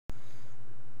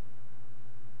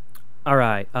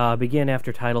Alright, begin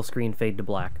after title screen, fade to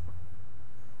black.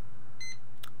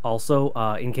 Also,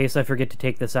 in case I forget to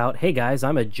take this out, hey guys,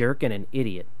 I'm a jerk and an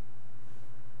idiot.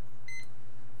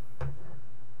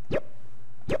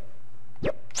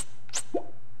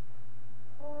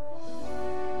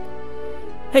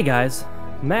 Hey guys,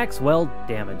 Maxwell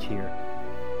Damage here.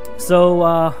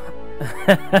 So,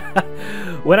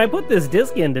 when I put this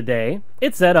disc in today,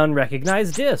 it said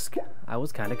unrecognized disc. I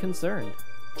was kind of concerned.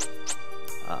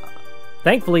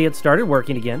 Thankfully, it started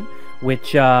working again,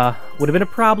 which would have been a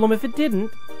problem if it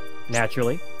didn't,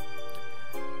 naturally.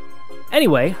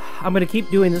 Anyway, I'm going to keep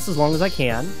doing this as long as I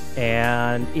can,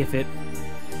 and if it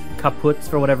kaputs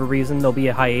for whatever reason, there'll be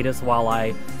a hiatus while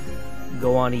I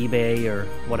go on eBay or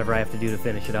whatever I have to do to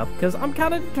finish it up, because I'm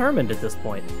kind of determined at this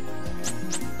point.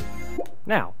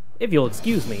 Now, if you'll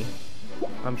excuse me,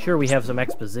 I'm sure we have some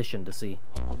exposition to see.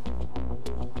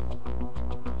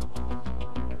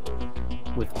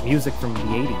 With music from the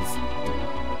 80s.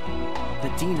 The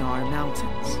Dinar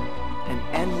Mountains. An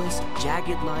endless,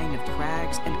 jagged line of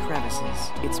crags and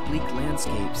crevices. Its bleak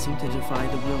landscape seemed to defy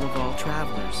the will of all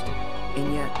travelers.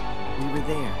 And yet, we were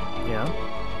there. Yeah?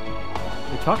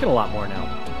 You're talking a lot more now.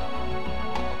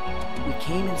 We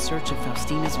came in search of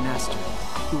Faustina's master,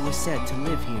 who was said to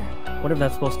live here. What if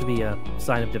that's supposed to be a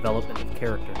sign of development of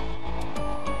character?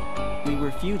 We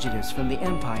were fugitives from the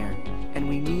Empire, and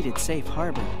we needed safe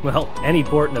harbor. Well, any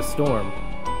port in a storm.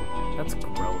 That's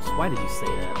gross. Why did you say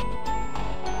that?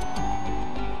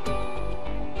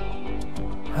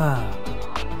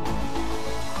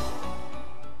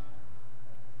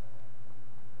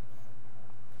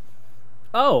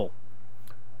 Oh!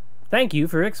 Thank you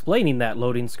for explaining that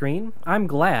loading screen. I'm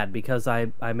glad, because I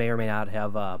may or may not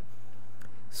have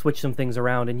switched some things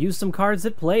around and used some cards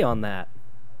that play on that.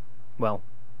 Well,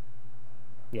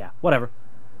 yeah, whatever.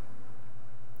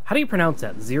 How do you pronounce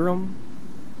that? Zerum?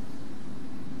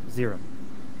 Zerum.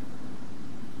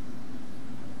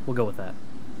 We'll go with that.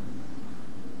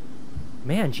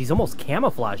 Man, she's almost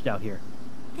camouflaged out here.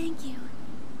 Thank you.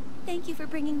 Thank you for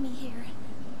bringing me here.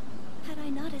 Had I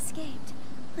not escaped,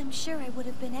 I'm sure I would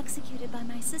have been executed by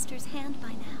my sister's hand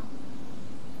by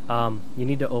now. You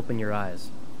need to open your eyes.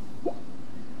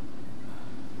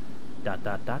 Dot, dot,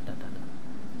 dot, dot, dot,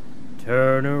 dot.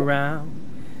 Turn around.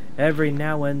 Every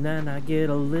now and then I get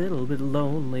a little bit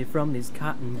lonely from these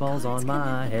cotton balls on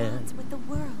my head. With the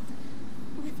world,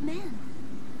 with men,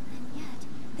 and yet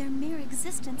their mere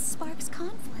existence sparks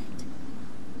conflict.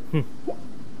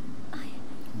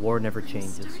 War never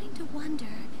changes. I'm starting to wonder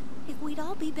if we'd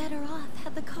all be better off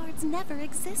had the cards never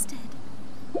existed.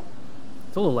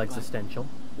 It's a little existential.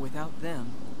 Without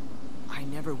them, I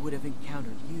never would have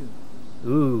encountered you.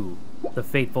 Ooh, the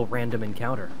fateful random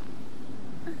encounter.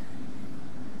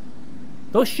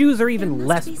 Those shoes are even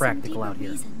less practical out here.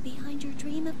 There must be some deeper reason behind your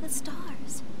dream of the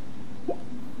stars.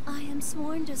 I am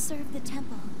sworn to serve the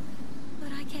temple,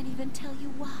 but I can't even tell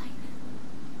you why.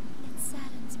 It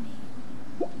saddens me.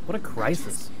 What a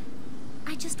crisis.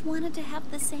 I just wanted to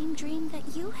have the same dream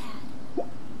that you had.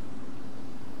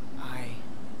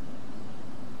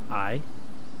 I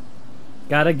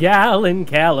got a gal in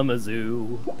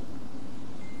Kalamazoo.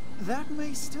 That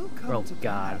may still come to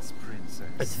pass, Princess.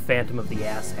 It's Phantom of the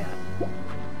Ass Hat.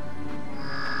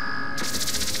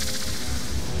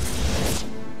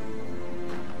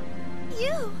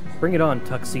 You! Bring it on,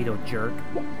 tuxedo jerk.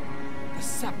 The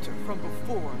scepter from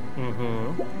before.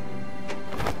 Mm-hmm.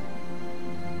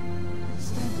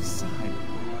 Stand aside,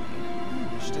 boy.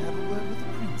 I wish to have a word with the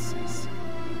princess.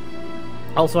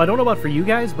 Also, I don't know about for you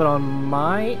guys, but on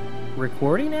my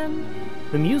recording end,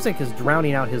 the music is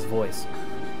drowning out his voice.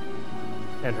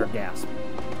 And her gasp.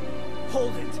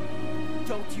 Hold it!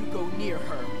 Don't you go near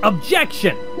her.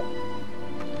 Objection!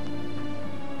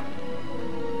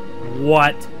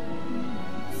 What?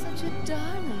 Such a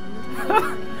darling little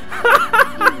lady.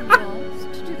 You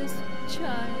lost to this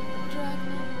child,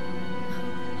 Dragna.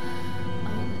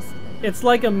 Honestly. It's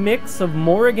like a mix of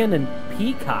Morrigan and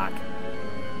Peacock.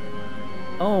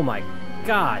 Oh my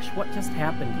gosh, what just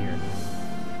happened here?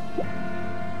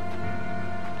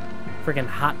 Friggin'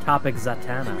 Hot Topic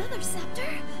Zatanna. Another scepter?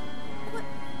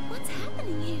 What's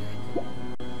happening here?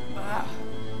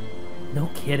 No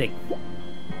kidding.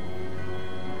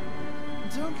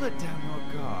 Don't let down your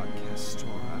guard,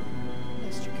 Castora,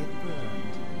 lest you get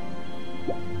burned.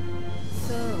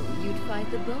 So, you'd fight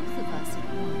the both of us at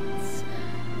once.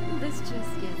 This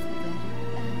just gets better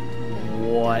and better.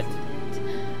 What? doesn't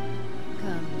it?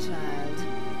 Come, child.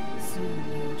 Soon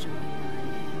you'll join my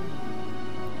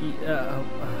hand.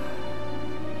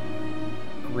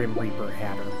 Grim Reaper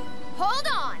Hatter. Hold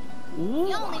on!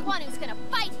 The only one who's gonna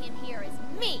fight him here is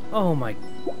me. Oh my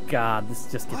god,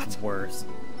 this just gets worse.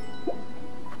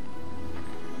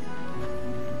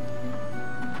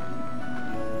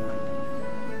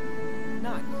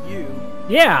 Not you.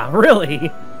 Yeah,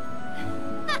 really.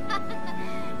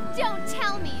 Don't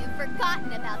tell me you've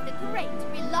forgotten about the great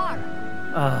Rilara.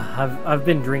 I've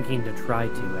been drinking to try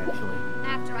to, actually.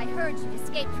 After I heard you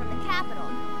escaped from the capital,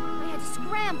 I had to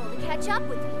scramble to catch up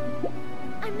with you.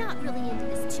 I'm not really into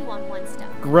this 2-on-1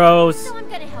 stuff. Gross. So I'm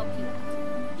gonna help you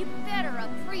out. You better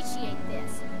appreciate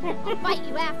this. I'll fight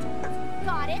you afterwards.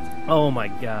 Got it? Oh my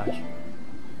gosh.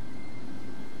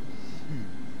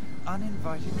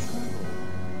 Uninvited trouble.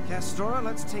 Castora,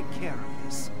 let's take care of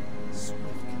this. Swiftly.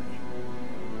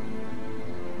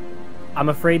 I'm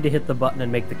afraid to hit the button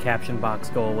and make the caption box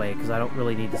go away, because I don't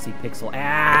really need to see pixel.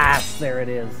 Ah, there it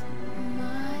is.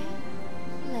 My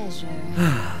pleasure. I'll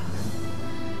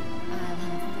have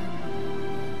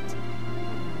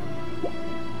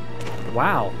fun.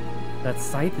 Wow, that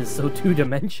scythe is so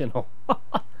two-dimensional.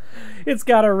 It's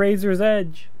got a razor's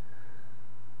edge.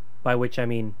 By which I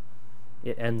mean,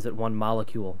 it ends at one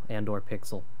molecule and/or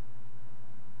pixel.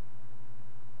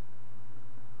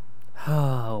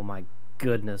 Oh my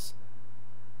goodness.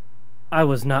 I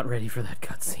was not ready for that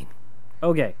cutscene.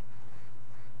 Okay.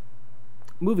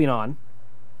 Moving on.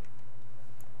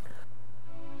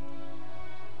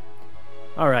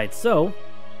 Alright, so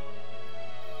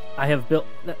I have built...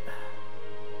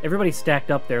 Everybody stacked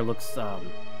up there looks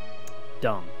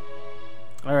dumb.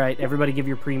 Alright, everybody give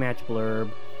your pre-match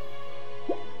blurb.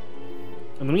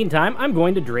 In the meantime, I'm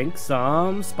going to drink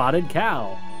some Spotted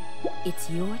Cow. It's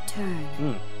your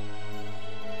turn.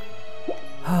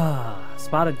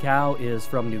 Spotted Cow is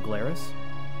from New Glarus,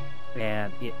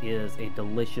 and it is a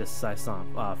delicious Saison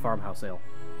farmhouse ale.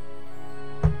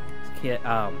 You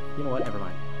know what? Never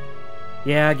mind.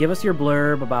 Yeah, give us your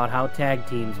blurb about how tag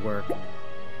teams work.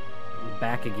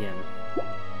 Back again.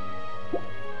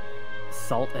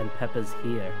 Salt and Peppa's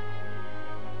here.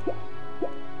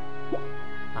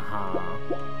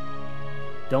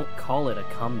 Don't call it a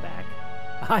comeback.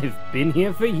 I've been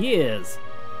here for years.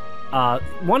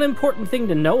 One important thing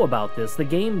to know about this, the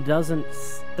game doesn't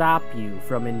stop you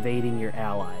from invading your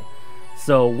ally.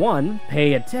 So 1,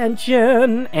 pay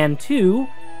attention, and 2,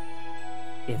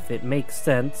 if it makes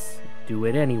sense, do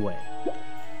it anyway.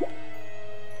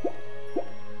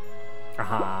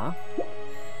 I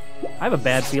have a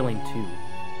bad feeling too.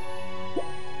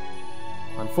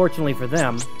 Unfortunately for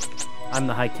them, I'm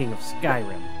the High King of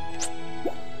Skyrim.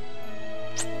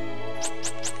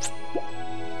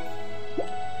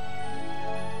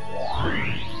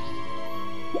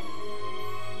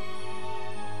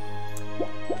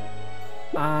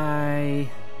 I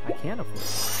can't afford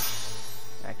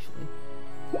it, actually.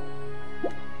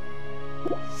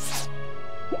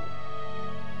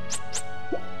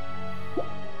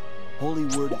 Holy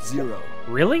word 0.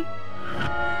 Really?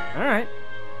 Alright.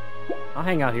 I'll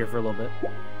hang out here for a little bit.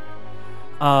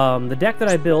 The deck that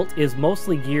I built is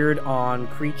mostly geared on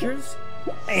creatures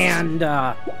and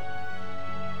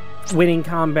winning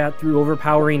combat through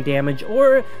overpowering damage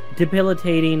or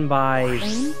debilitating by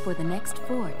Aim for the next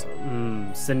fort.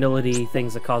 senility,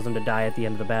 things that cause them to die at the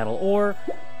end of the battle, or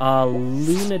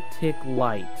Lunatic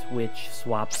Light, which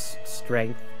swaps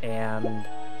strength and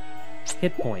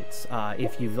hit points.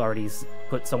 If you've already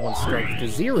put someone's strength to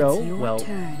 0, It's your well,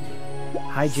 turn.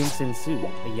 hijinks ensue,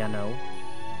 you know.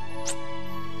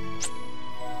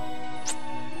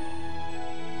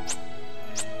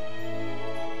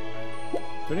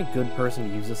 Is there any good person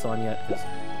to use this on yet? Because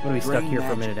I'm going to be stuck here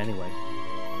for a minute anyway.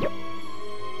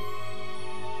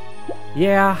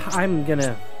 Yeah, I'm going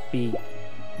to be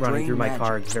running Drain through my magic.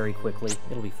 cards very quickly.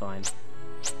 It'll be fine.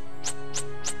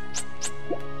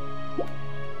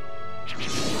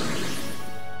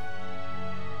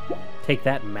 Take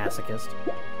that, masochist.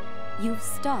 You've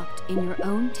stopped in your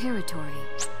own territory.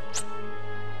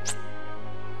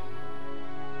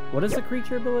 What is the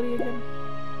creature ability again?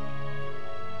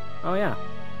 Oh, yeah.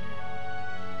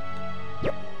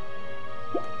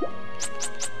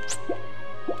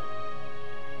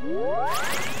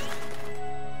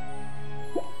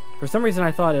 For some reason,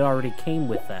 I thought it already came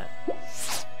with that.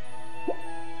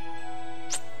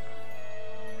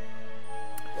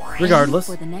 Regardless,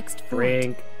 Aim for the next fort.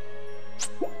 drink.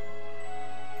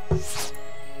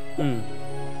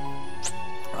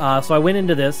 So I went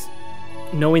into this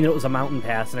knowing that it was a mountain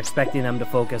pass and expecting them to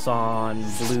focus on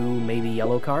blue, maybe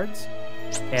yellow cards.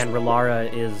 And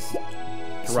Rilara is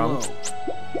drunk. Slow.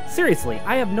 Seriously,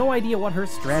 I have no idea what her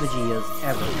strategy is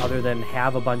ever, other than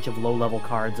have a bunch of low-level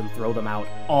cards and throw them out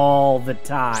all the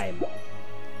time.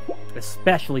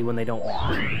 Especially when they don't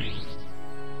match.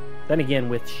 Then again,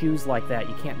 with shoes like that,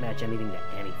 you can't match anything to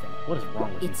anything. What is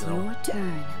wrong with It's you, girl? your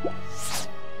turn.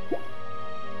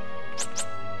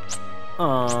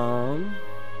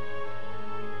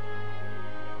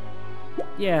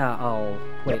 Yeah, I'll...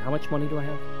 Wait, how much money do I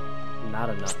have? Not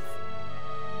enough.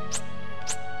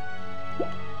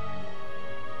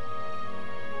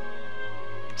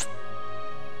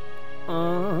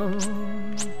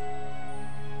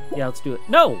 Yeah, let's do it.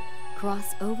 No!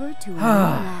 Cross over to a new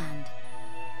land.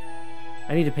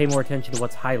 I need to pay more attention to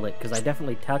what's highlighted, because I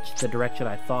definitely touched the direction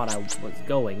I thought I was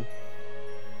going.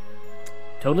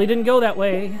 Totally didn't go that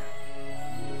way.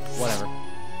 Whatever.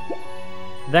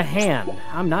 The hand.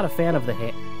 I'm not a fan of the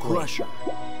hand. Crusher.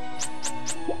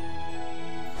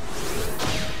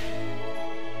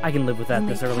 I can live with that You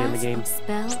may this early in the cast game. a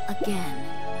spell again.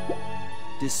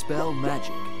 Dispel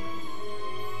magic.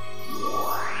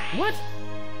 What?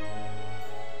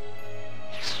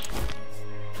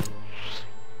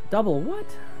 Double what?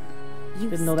 You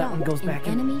Didn't know that one goes in back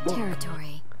in enemy the book.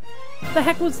 territory. The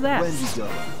heck was that? Wendigo.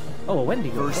 Oh, a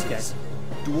Wendigo. Versus Okay.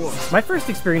 Dwarf. My first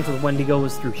experience with Wendigo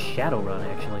was through Shadowrun,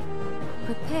 actually.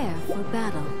 Prepare for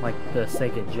battle. Like the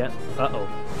Sega Jet. Uh-oh.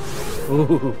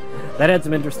 Ooh, that had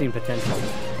some interesting potential.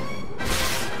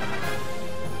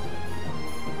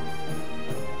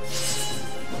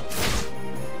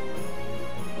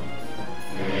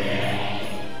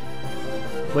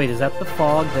 Wait, is that the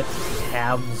fog that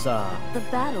halves, The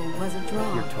battle was a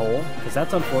draw. your toll? Because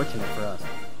that's unfortunate for us.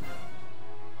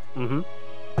 Mm-hmm.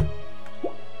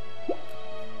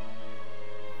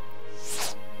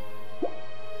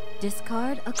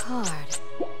 Discard a card.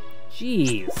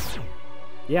 Jeez.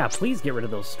 Yeah, please get rid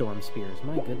of those storm spears.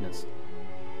 My goodness.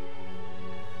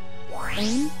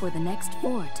 Aim for the next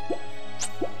fort.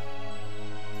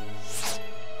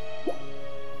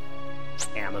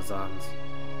 Amazons.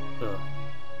 Ugh.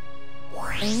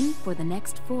 Aim for the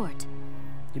next fort. Do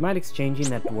you mind exchanging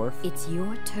that dwarf? It's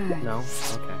your turn. No?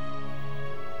 Okay.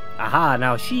 Aha,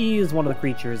 now she is one of the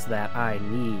creatures that I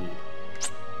need.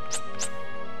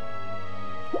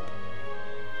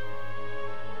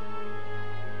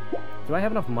 Do I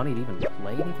have enough money to even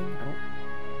play anything? I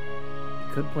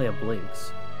don't... Could play a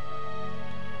Blinks.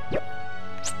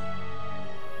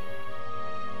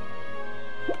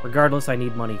 Regardless, I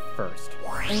need money first.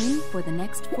 Aim for the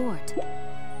next fort.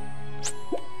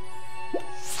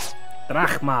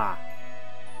 Drachma!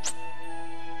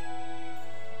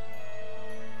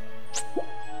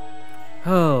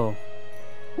 Oh.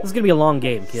 This is gonna be a long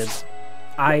game, kids.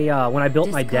 When I built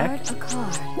my deck, Discard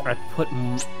a card.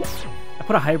 I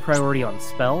put a high priority on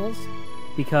spells,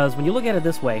 because when you look at it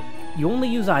this way, you only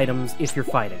use items if you're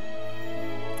fighting.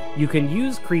 You can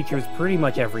use creatures pretty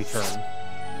much every turn,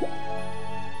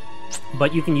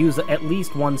 but you can use at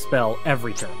least one spell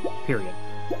every turn, period.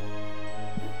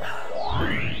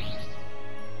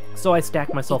 So I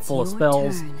stack myself It's full of your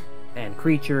spells turn. and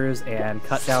creatures and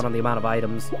cut down on the amount of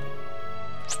items.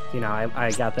 You know,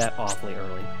 I got that awfully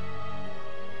early.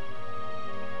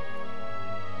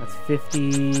 That's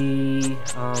 50...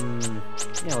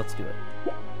 yeah, let's do it.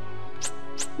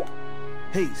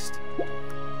 Haste.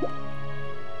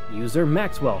 User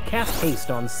Maxwell, cast haste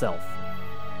on self.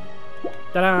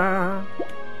 Ta-da!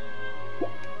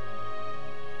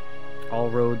 All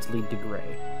roads lead to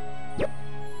Gray.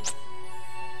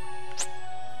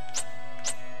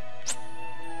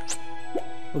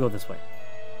 We'll go this way.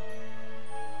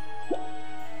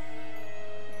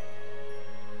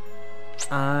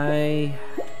 I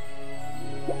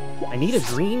need a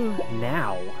green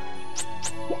now.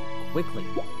 Quickly.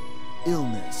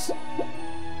 Illness.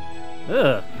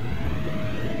 Ugh.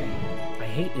 I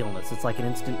hate illness. It's like an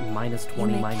instant minus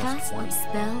 20, You may minus cast 20. a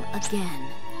spell again.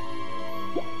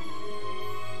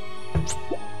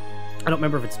 I don't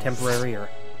remember if it's temporary or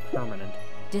permanent.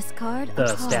 Discard a The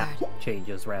card. stat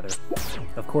changes, rather.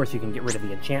 Of course, you can get rid of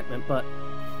the enchantment, but...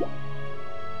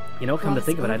 You know, come to Cross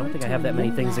think of it, I don't over think I to have a that many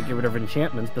new things that get land. rid of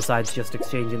enchantments besides just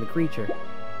exchanging the creature.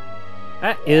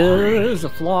 That is a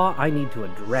flaw I need to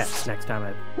address next time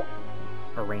I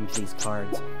arrange these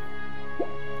cards.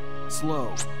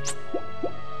 Slow.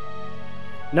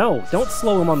 No, don't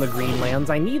slow them on the green lands.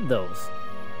 I need those.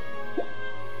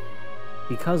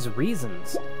 Because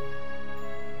reasons.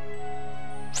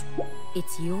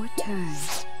 It's your turn.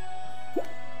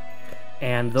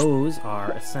 And those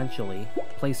are essentially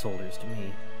placeholders to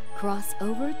me. Cross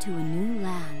over to a new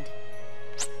land.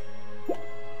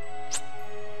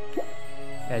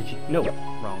 As you... No,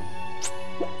 wrong.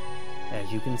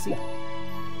 As you can see.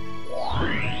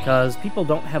 Because people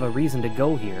don't have a reason to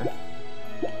go here.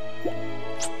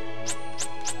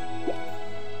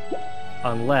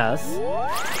 Unless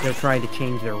they're trying to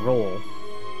change their role.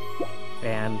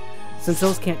 And Since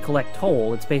those can't collect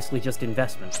toll, it's basically just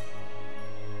investment.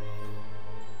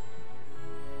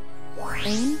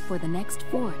 Aim for the next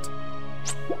fort.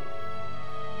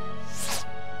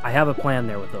 I have a plan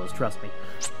there with those, trust me.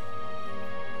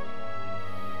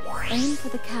 Aim for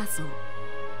the castle.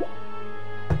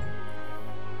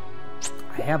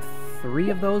 I have 3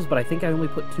 of those, but I think I only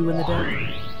put 2 in the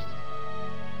deck.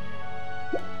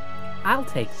 I'll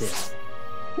take this.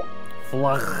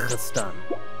 Phlogiston.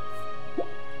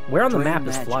 Where on the map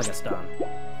is Phlogiston?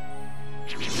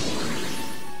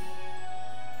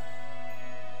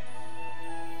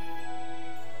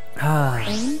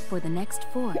 Aim for the next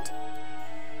fort.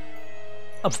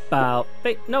 About...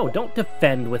 No, don't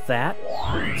defend with that.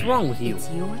 What's wrong with you? It's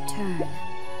your turn.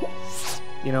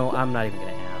 You know, I'm not even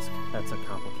gonna ask. That's a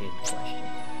complicated question.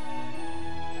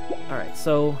 Alright,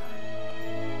 so...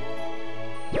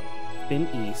 Spin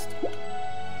east.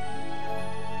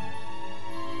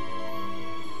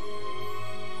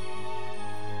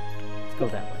 Let's go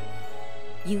that way.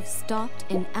 You've stopped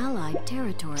in allied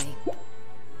territory.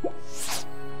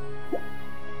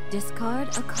 Discard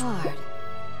a card.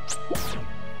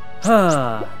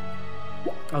 I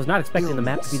was not expecting the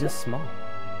map to be this small.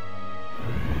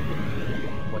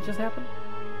 What just happened?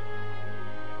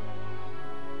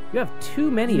 You have too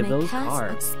many of those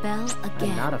cards. Spell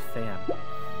again. I'm not a fan.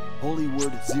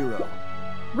 Holywood 0.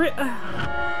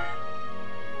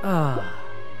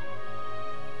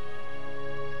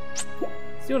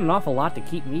 It's doing an awful lot to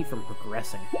keep me from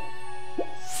progressing.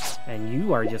 And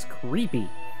you are just creepy.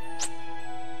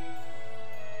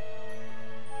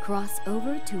 Cross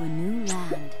over to a new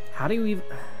land. How do you even...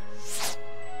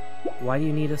 Why do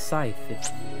you need a scythe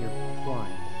if you're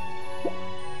blind?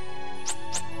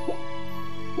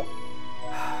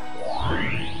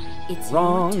 It's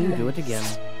Wrong, your turn. do it again.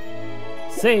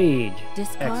 Sage!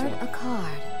 Discard Excellent. a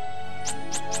card.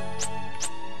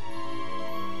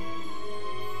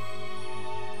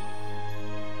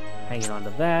 Hanging on to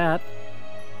that.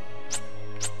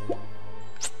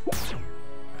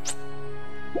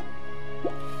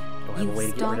 Don't have a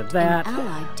way to get rid of that.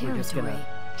 We're just gonna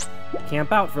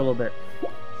camp out for a little bit.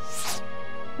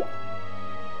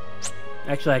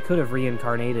 Actually, I could have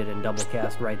reincarnated and double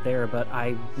cast right there, but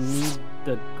I need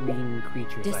the green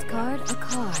creatures. Discard a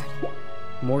card.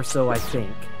 More so, I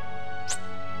think,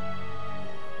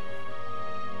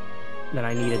 than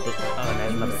I needed You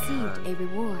another received turn. a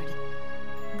reward.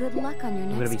 Good luck on your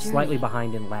next I'm gonna be journey. slightly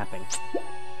behind in lapping.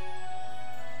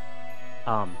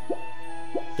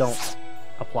 Don't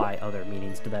apply other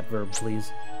meanings to that verb,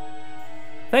 please.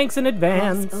 Thanks in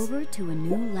advance! Cross over to a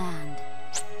new land.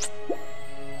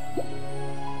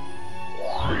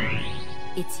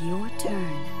 It's your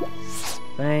turn.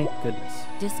 Thank goodness.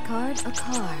 Discard a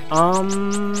card.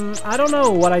 I don't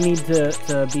know what I need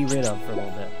to be rid of for a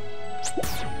little bit.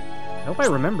 I hope I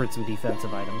remembered some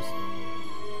defensive items.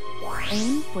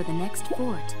 Aim for the next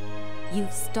fort.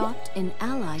 You've stopped in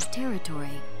allied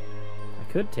territory.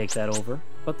 I could take that over,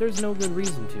 but there's no good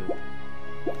reason to.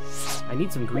 I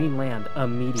need some green land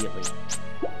immediately.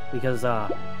 Because,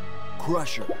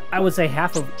 Crusher. I would say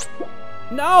half of...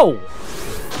 No!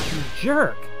 You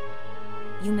jerk!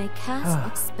 You may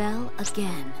cast a spell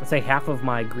again. I'd say half of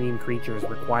my green creatures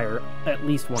require at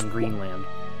least 1 green land.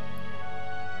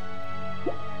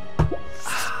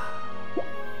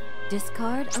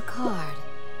 Discard a card.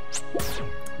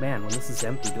 Man, when this is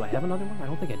empty, do I have another one? I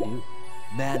don't think I do.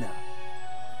 Mana.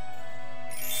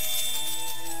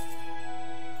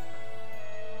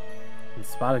 And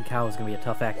Spotted Cow is going to be a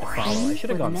tough act to follow. I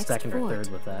should have gone second or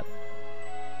third with that.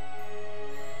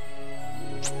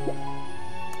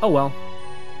 Oh well.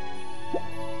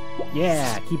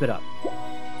 Yeah, keep it up.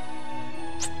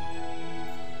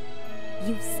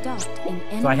 You've stopped in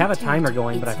enemy So I have a territory. timer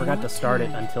going, but I It's forgot your to start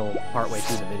it turn. until partway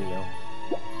through the video.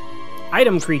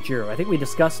 Item creature. I think we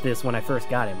discussed this when I first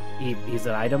got him. He's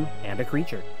an item and a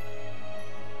creature.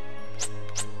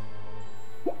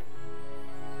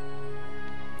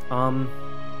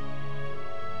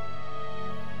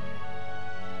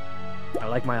 I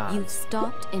like my odds. You've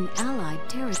stopped in allied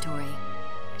territory.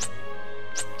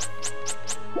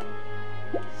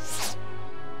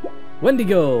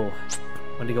 Wendigo!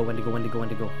 Wendigo, Wendigo, Wendigo,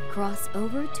 Wendigo. Cross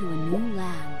over to a new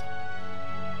land.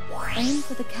 Aim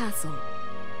for the castle.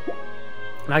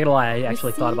 Not gonna lie, I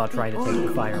actually thought Receive about the trying to take order the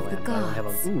of Fireland, the but I don't have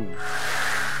gods. a... Ooh.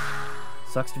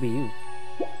 Sucks to be you.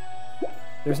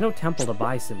 There's no temple to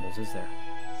buy symbols, is there?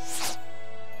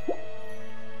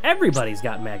 Everybody's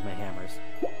got magma hammers.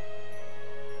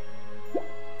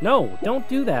 No, don't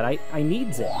do that. I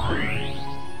needs it.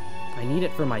 I need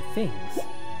it for my things.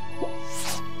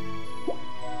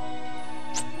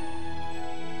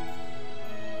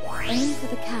 Aim for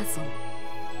the castle.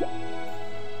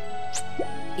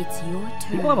 It's your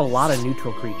turn. People have a lot of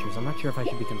neutral creatures. I'm not sure if I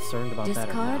should be concerned about that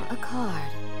or Discard not. a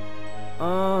card.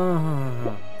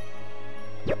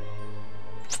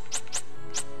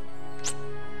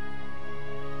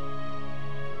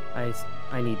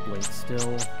 I need Blink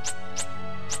still.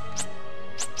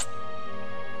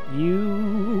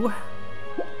 You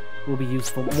will be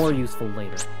more useful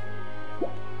later.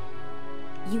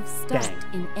 You've stopped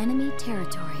in enemy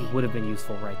territory. He would have been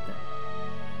useful right then.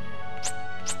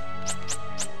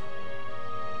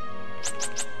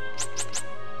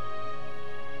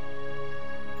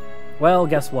 Well,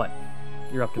 guess what?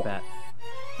 You're up to bat.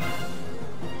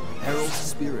 Herald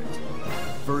Spirit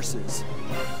versus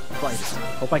Fighter.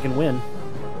 Hope I can win.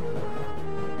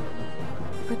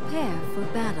 Prepare for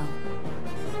battle.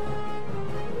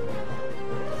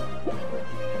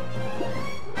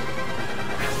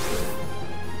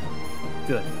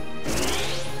 Good.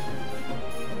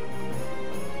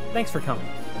 Thanks for coming.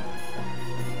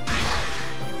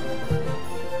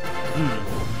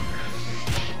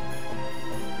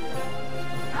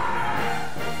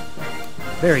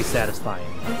 Very satisfying.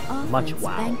 Much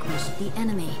wow. Vanquish the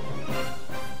enemy.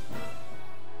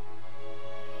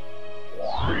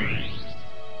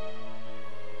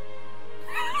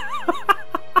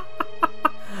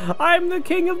 I'm the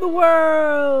king of the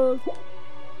world!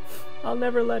 I'll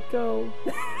never let go.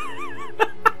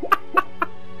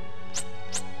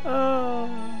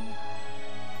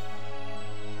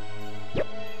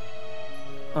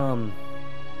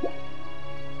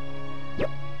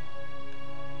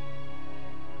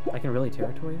 I can really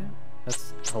territory that?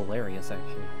 That's hilarious,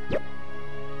 actually.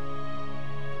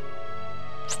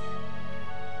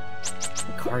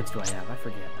 What cards do I have? I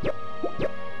forget.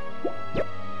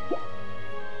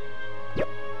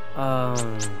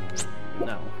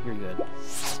 No, you're good.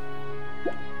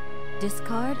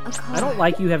 Discard a card. I don't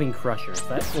like you having crushers.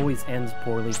 That always ends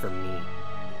poorly for me.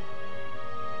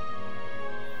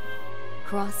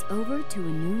 Cross over to a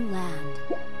new land.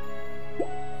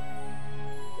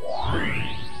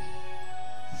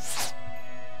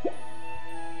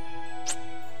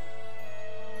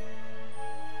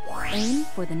 Aim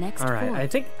for the next All right, fort. I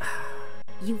think...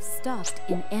 You've stopped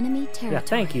in enemy territory. Yeah,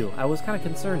 thank you. I was kind of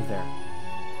concerned there.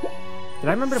 Did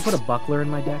I remember to put a buckler in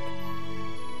my deck?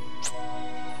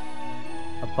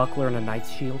 A buckler and a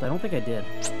knight's shield? I don't think I did.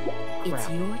 It's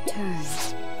Crap. your turn.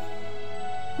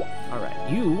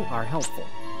 Alright, you are helpful.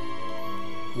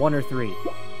 1 or 3.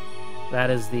 That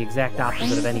is the exact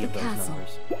opposite of any of those Castle.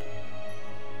 numbers.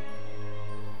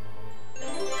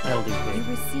 That'll do You good.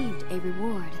 received a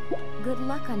reward. Good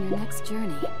luck on your next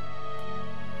journey.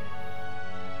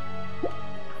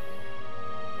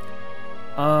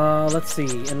 Let's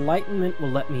see. Enlightenment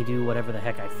will let me do whatever the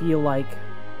heck I feel like.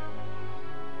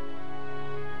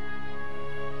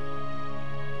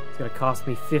 It's gonna cost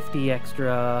me 50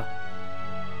 extra.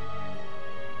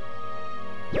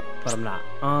 But I'm not.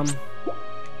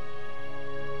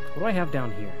 What do I have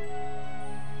down here?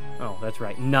 Oh, that's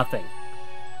right. Nothing.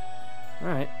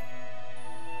 Alright.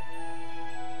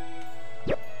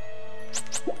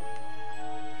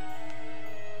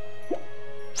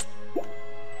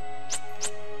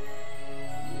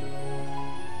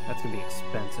 That's gonna be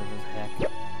expensive as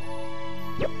heck.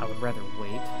 I would rather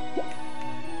wait.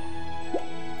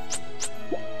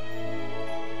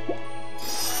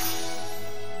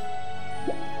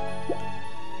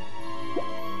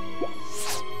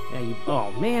 Yeah, you...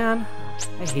 Oh, man.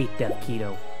 I hate Death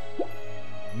Keto.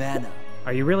 Mana.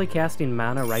 Are you really casting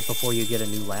mana right before you get a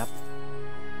new lap?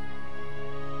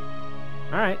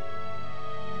 Alright.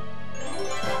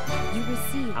 You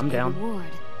received I'm down. a reward.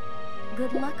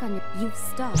 Good luck on your... You've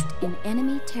stopped in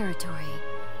enemy territory.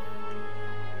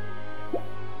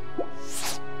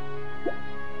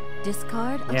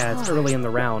 Discard a Yeah, card. it's early in the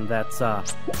round. That's, I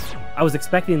was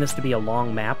expecting this to be a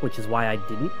long map, which is why I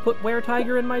didn't put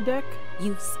Were-Tiger in my deck.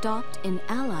 You've stopped in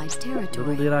allied territory.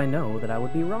 Little did I know that I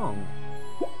would be wrong.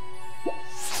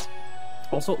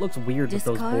 Also, it looks weird with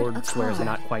those Discard board a squares card.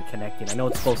 not quite connecting. I know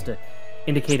it's supposed to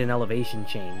indicate an elevation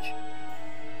change.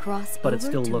 Cross But it over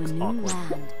still to looks a new awkward.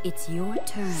 land. It's your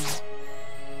turn.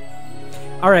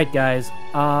 Alright, guys.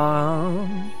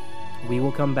 We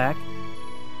will come back.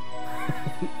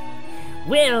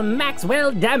 Will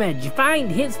Maxwell damage find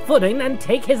his footing and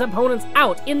take his opponents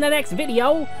out in the next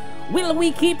video? Will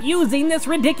we keep using this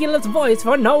ridiculous voice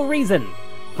for no reason?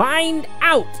 Find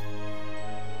out!